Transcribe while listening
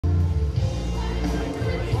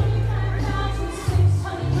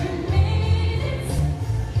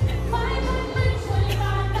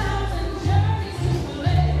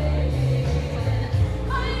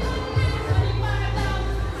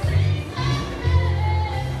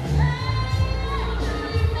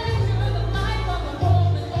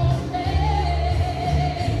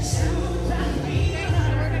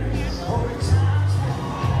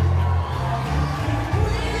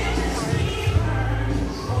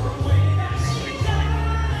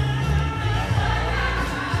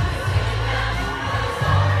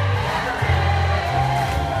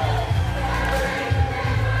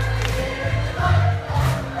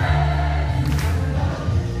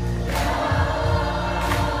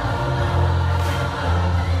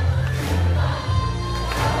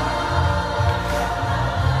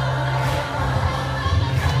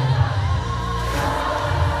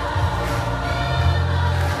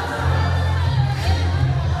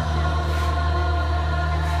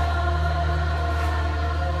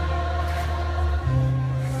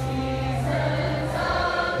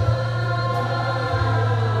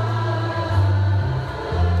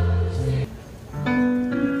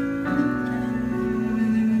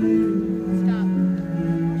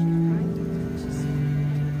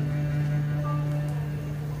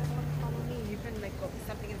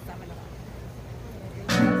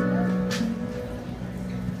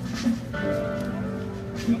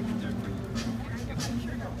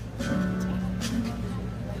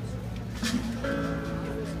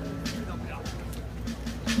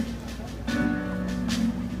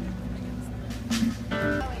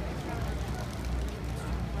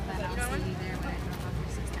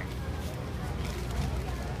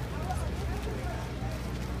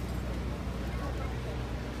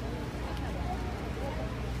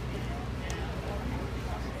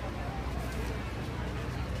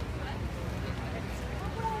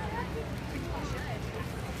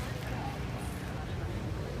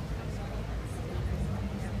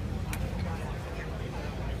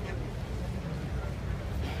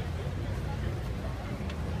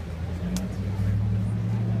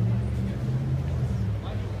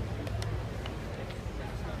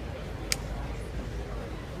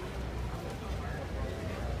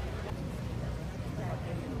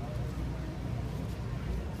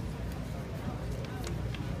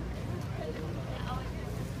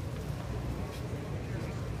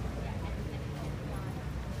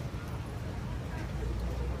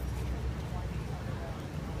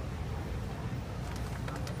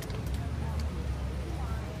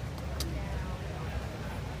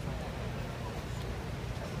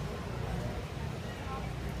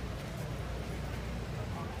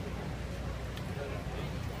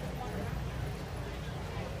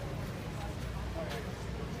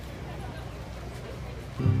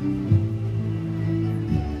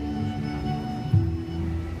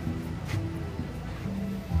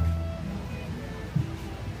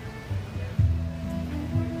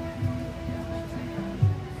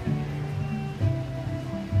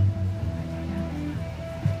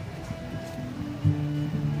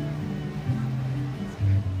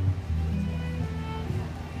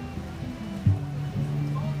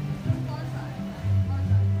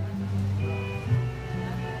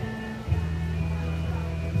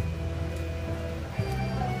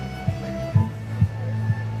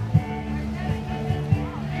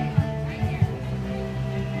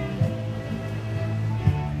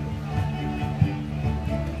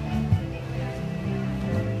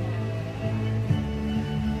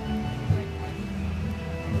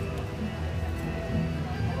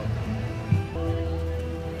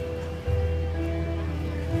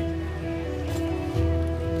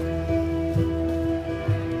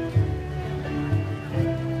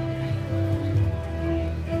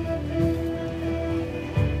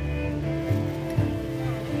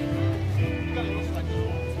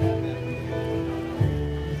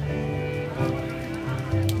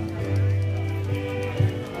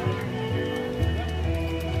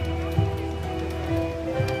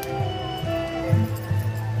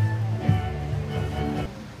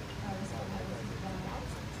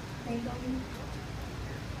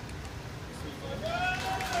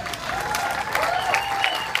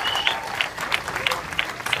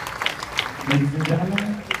Ladies and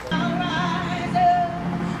gentlemen.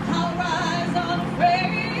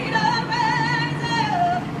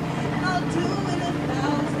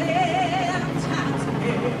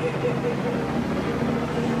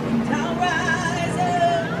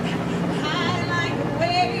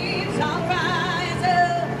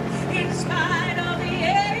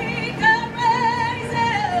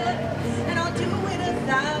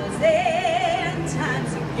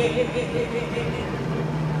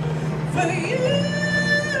 For you,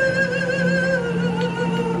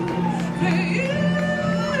 for you,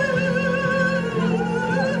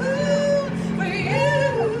 for you,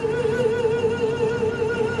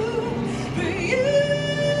 for you.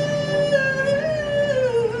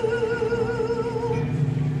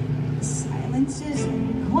 Silence is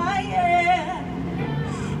quiet,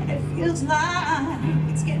 and it feels like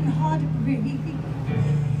it's getting hard to breathe.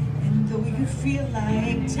 And though you feel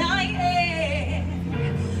like dying,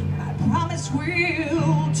 I promise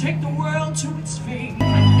we'll take the world to its feet.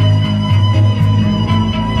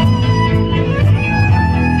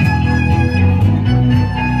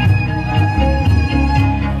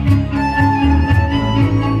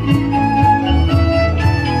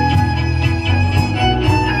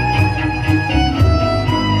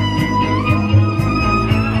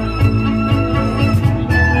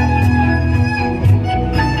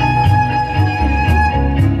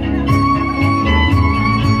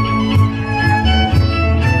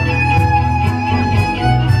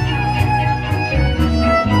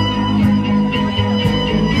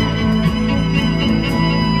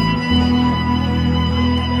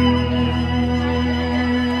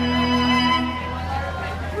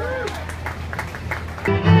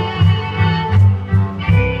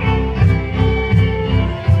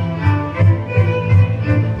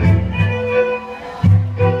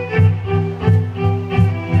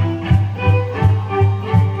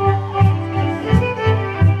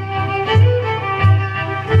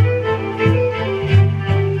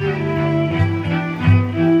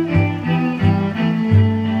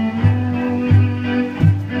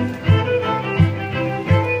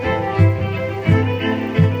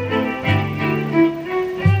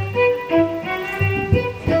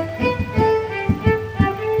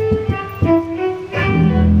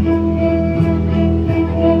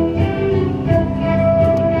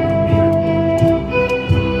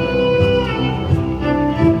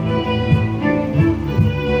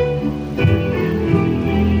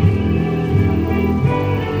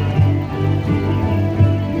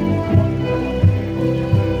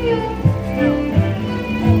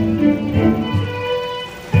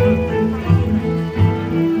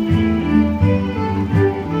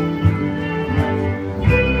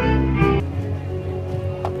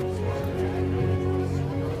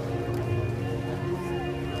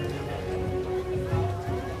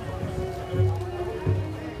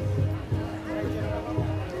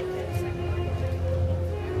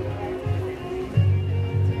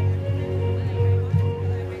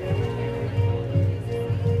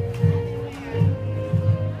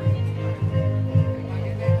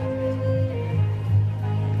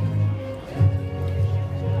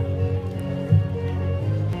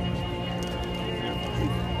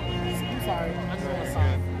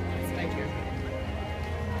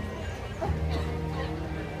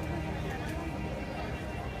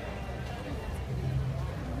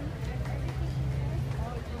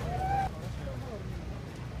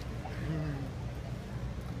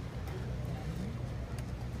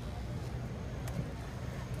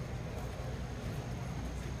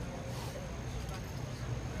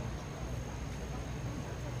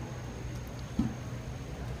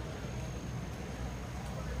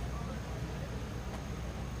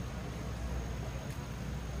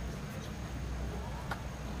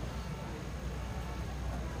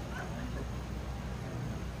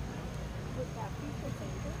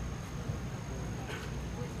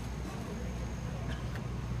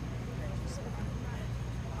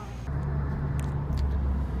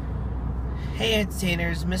 Hey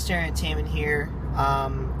entertainers, Mr. Entertainment here,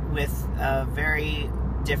 with a very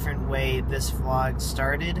different way this vlog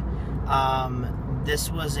started.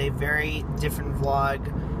 This was a very different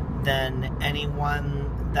vlog than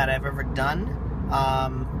anyone that I've ever done,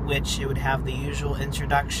 which it would have the usual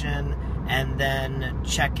introduction and then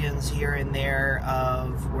check-ins here and there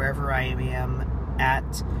of wherever I am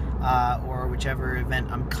at, or whichever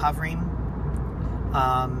event I'm covering.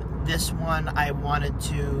 This one I wanted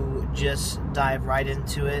to just dive right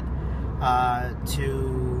into it,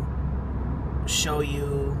 to show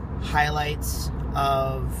you highlights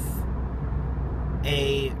of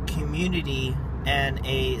a community and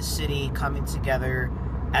a city coming together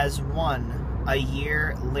as one a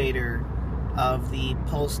year later of the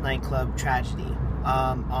Pulse Nightclub tragedy,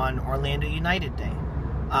 on Orlando United Day,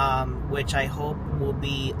 which I hope will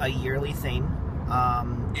be a yearly thing.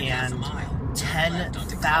 And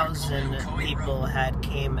 10,000 people had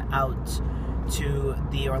came out to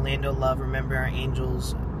the Orlando Love Remember Our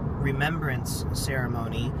Angels Remembrance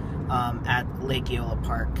Ceremony at Lake Eola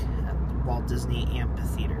Park at the Walt Disney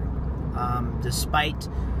Amphitheater. Despite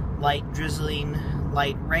light drizzling,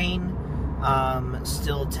 light rain,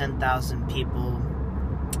 still 10,000 people,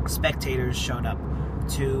 spectators, showed up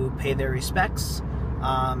to pay their respects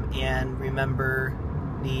and remember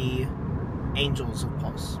the Angels of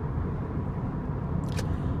Pulse.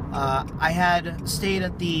 I had stayed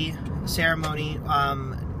at the ceremony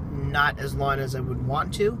not as long as I would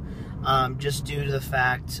want to, just due to the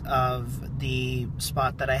fact of the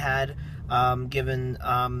spot that I had, given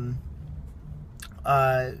a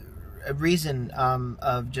reason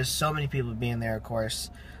of just so many people being there, of course,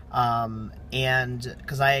 and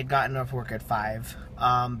because I had gotten off work at 5,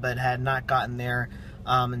 but had not gotten there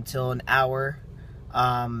until an hour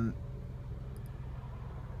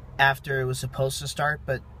after it was supposed to start,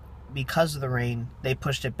 but because of the rain, they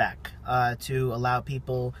pushed it back to allow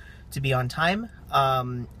people to be on time,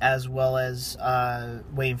 as well as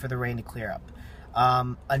waiting for the rain to clear up.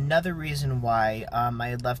 Another reason why I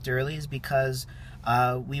had left early is because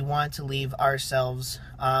we wanted to leave ourselves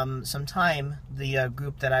some time, the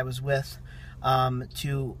group that I was with,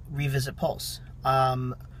 to revisit Pulse.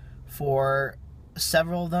 For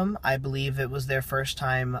several of them, I believe it was their first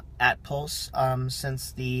time at Pulse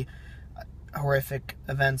since the horrific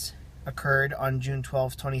events occurred on June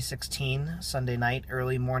 12, 2016, Sunday night,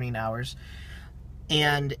 early morning hours.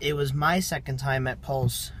 And it was my second time at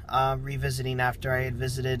Pulse, revisiting after I had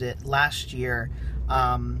visited it last year,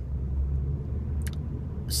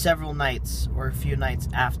 several nights, or a few nights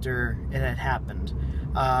after it had happened,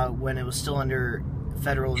 when it was still under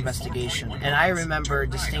federal investigation. And I remember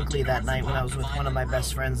distinctly that night when I was with one of my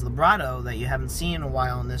best friends, Librato, that you haven't seen in a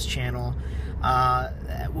while on this channel,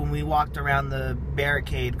 when we walked around the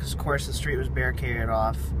barricade, because of course the street was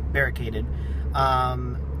barricaded.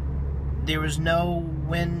 There was no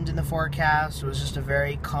wind in the forecast. It was just a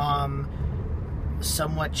very calm,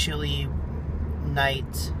 somewhat chilly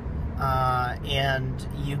night, and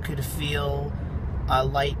you could feel a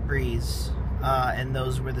light breeze, and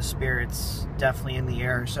those were the spirits definitely in the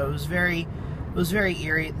air. So it was very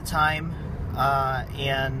eerie at the time,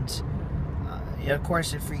 and of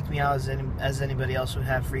course it freaked me out as anybody else would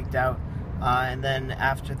have freaked out. And then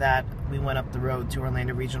after that, we went up the road to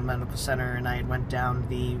Orlando Regional Medical Center, and I went down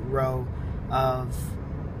the row of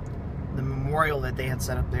the memorial that they had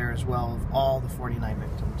set up there as well, of all the 49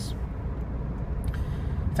 victims.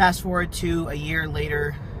 Fast forward to a year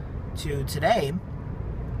later to today,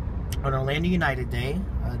 on Orlando United Day,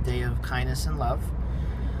 a day of kindness and love.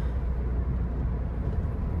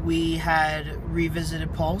 We had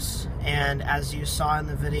revisited Pulse, and as you saw in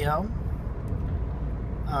the video,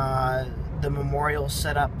 the memorial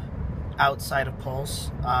set up outside of Pulse,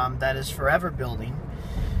 that is forever building,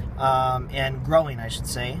 and growing, I should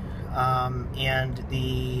say, and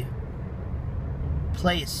the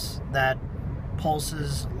place that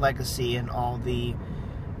Pulse's legacy and all the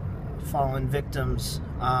fallen victims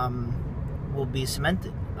will be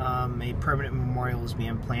cemented. A permanent memorial is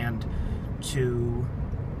being planned to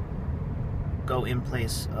go in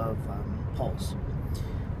place of Pulse.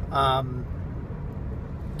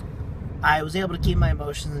 I was able to keep my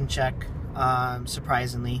emotions in check,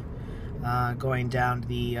 surprisingly, going down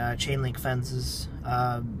the chain link fences,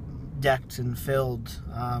 decked and filled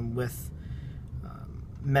with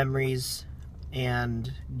memories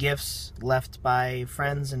and gifts left by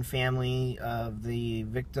friends and family of the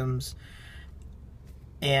victims.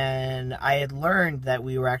 And I had learned that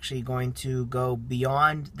we were actually going to go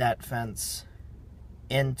beyond that fence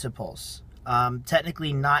into Pulse.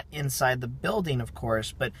 Technically not inside the building, of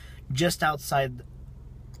course, but just outside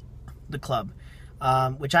the club,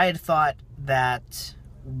 which I had thought that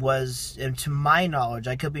was, and to my knowledge,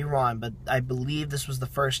 I could be wrong, but I believe this was the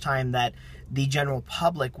first time that the general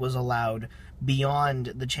public was allowed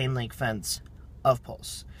beyond the chain link fence of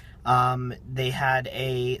Pulse. They had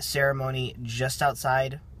a ceremony just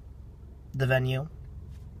outside the venue.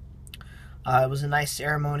 It was a nice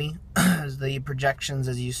ceremony. The projections,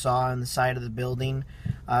 as you saw on the side of the building,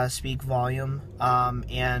 speak volume.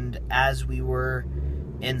 And as we were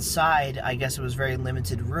inside, I guess it was very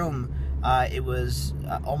limited room. It was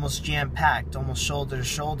almost jam-packed, almost shoulder to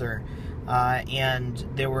shoulder. And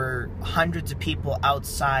there were hundreds of people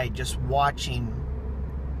outside just watching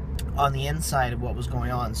on the inside of what was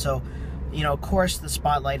going on. So, you know, of course, the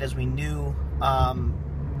spotlight, as we knew,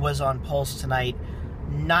 was on Pulse tonight.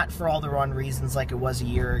 Not for all the wrong reasons like it was a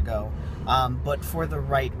year ago, but for the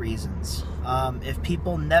right reasons. If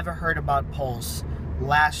people never heard about Pulse,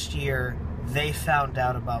 last year they found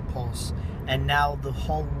out about Pulse, and now the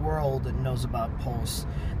whole world knows about Pulse.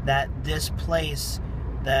 That this place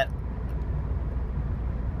that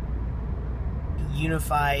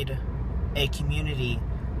unified a community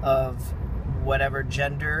of whatever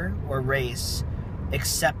gender or race,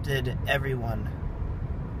 accepted everyone,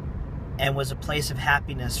 and was a place of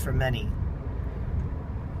happiness for many,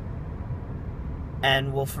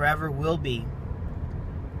 and will be,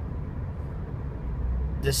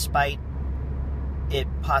 despite it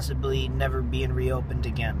possibly never being reopened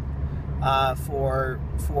again, for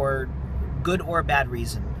good or bad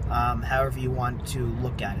reason, however you want to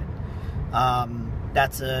look at it.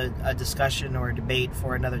 That's a discussion or a debate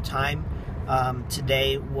for another time.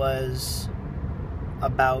 Today was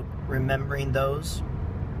about remembering those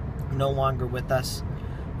no longer with us,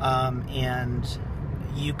 and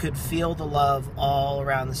you could feel the love all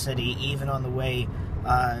around the city, even on the way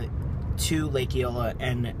to Lake Eola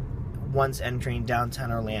and once entering downtown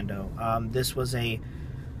Orlando. This was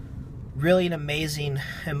really an amazing,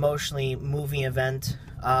 emotionally moving event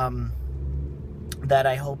that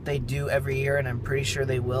I hope they do every year, and I'm pretty sure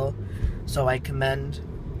they will. So I commend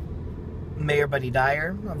Mayor Buddy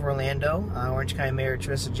Dyer of Orlando, Orange County Mayor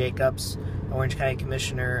Teresa Jacobs, Orange County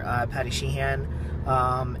Commissioner Patty Sheehan,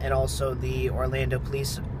 and also the Orlando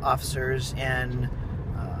police officers and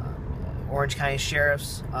Orange County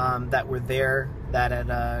sheriffs that were there, that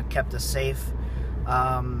had kept us safe.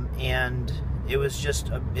 And it was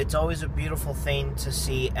it's always a beautiful thing to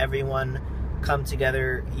see everyone come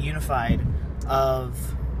together unified,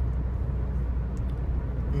 of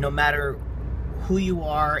no matter who you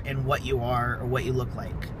are and what you are or what you look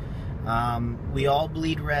like. We all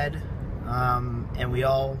bleed red, and we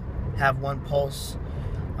all have one pulse,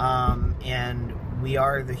 and we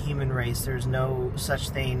are the human race. There's no such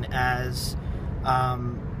thing as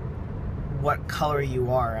what color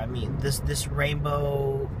you are. I mean, this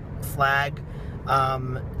rainbow flag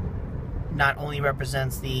not only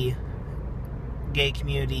represents the gay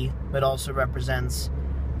community, but also represents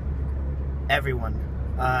everyone.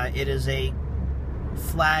 It is a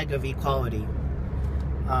flag of equality.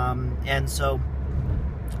 And so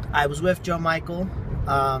I was with Joe Michael,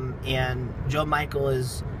 and Joe Michael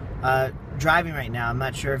is driving right now. I'm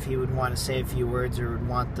not sure if he would want to say a few words or would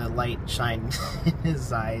want the light shine in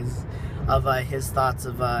his eyes of his thoughts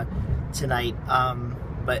of tonight.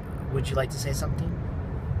 But would you like to say something?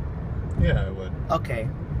 Yeah, I would. Okay.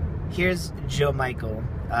 Here's Joe Michael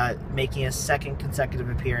making a second consecutive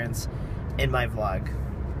appearance in my vlog.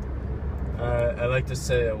 I like to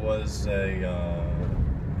say it was a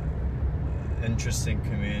interesting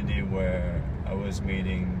community where I was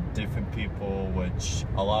meeting different people, which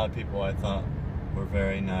a lot of people I thought were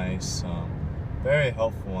very nice, very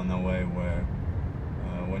helpful in a way where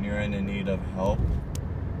when you're in need of help,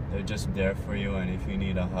 they're just there for you, and if you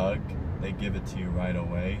need a hug, they give it to you right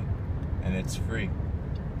away, and it's free.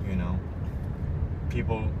 You know,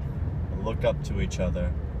 people look up to each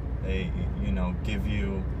other. They, give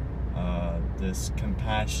you this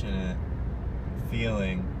compassionate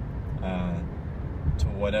feeling to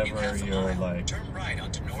whatever you're like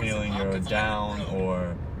feeling you're down,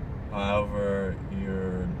 or however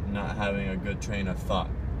you're not having a good train of thought.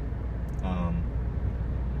 And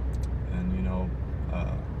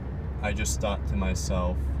I just thought to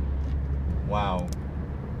myself, wow,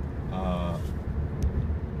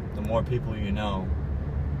 the more people you know,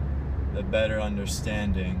 the better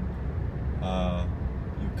understanding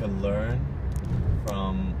you could learn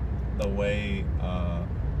from the way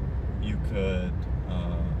you could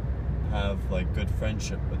have like good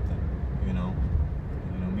friendship with them.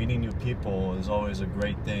 Meeting new people is always a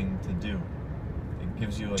great thing to do. It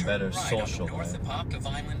gives you a better social life.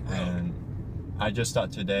 And I just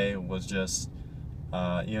thought today was just,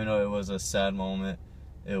 even though it was a sad moment,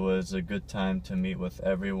 it was a good time to meet with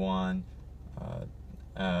everyone,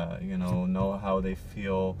 you know how they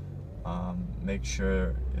feel, make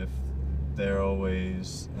sure if they're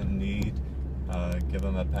always in need, give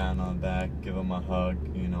them a pat on the back, give them a hug,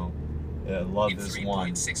 you know. Love is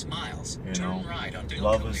one, 3.6 miles, you turn know. right onto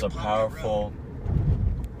Love Lake is a Eola Park powerful,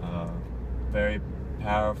 very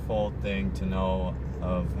powerful thing to know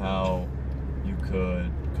of how you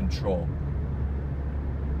could control.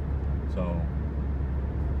 So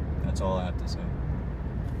that's all I have to say.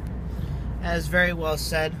 As very well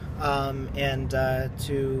said. And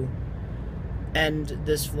to end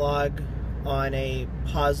this vlog on a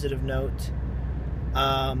positive note,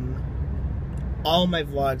 all my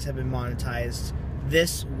vlogs have been monetized.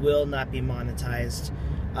 This will not be monetized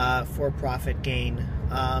for profit gain.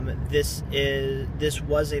 This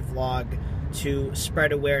was a vlog to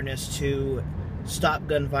spread awareness, to stop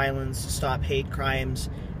gun violence, stop hate crimes,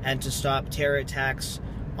 and to stop terror attacks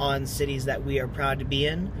on cities that we are proud to be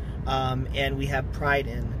in, and we have pride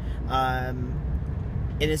in.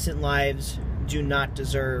 Innocent lives do not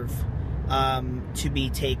deserve to be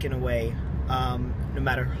taken away, no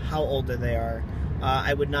matter how old they are.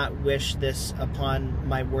 I would not wish this upon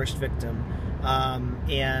my worst victim.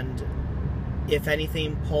 And if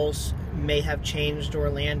anything, Pulse may have changed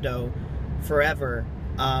Orlando forever,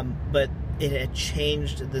 but it had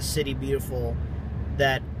changed the city beautiful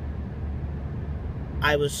that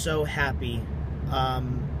I was so happy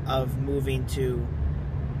of moving to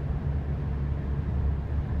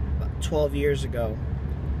 12 years ago,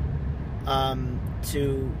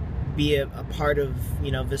 to be a part of,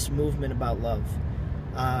 you know, this movement about love.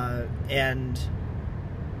 And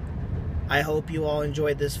I hope you all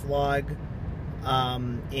enjoyed this vlog,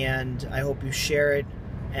 and I hope you share it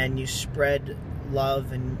and you spread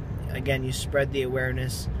love, and again, you spread the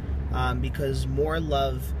awareness, because more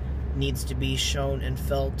love needs to be shown and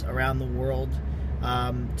felt around the world,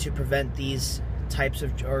 to prevent these types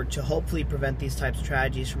of, or to hopefully prevent these types of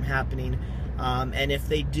tragedies from happening. And if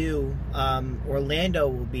they do, Orlando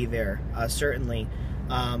will be there, certainly,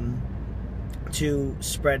 to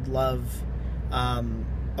spread love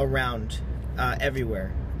around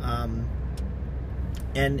everywhere.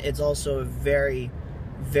 And it's also very,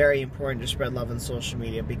 very important to spread love on social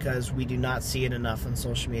media, because we do not see it enough on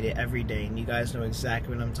social media every day, and you guys know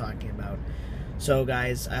exactly what I'm talking about. So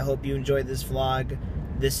guys, I hope you enjoyed this vlog.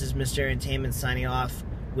 This is Mr. Entertainment signing off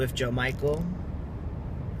with Joe Michael,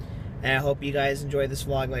 and I hope you guys enjoyed this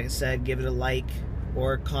vlog. Like I said, give it a like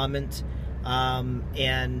or a comment,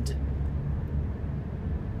 and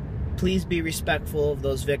please be respectful of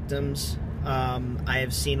those victims. I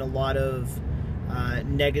have seen a lot of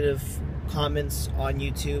negative comments on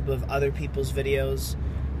YouTube of other people's videos,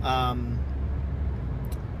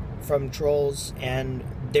 from trolls, and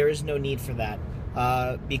there is no need for that,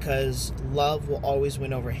 because love will always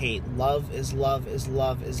win over hate. Love is love is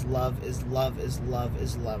love is love is love is love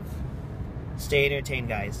is love. Stay entertained,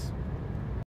 guys.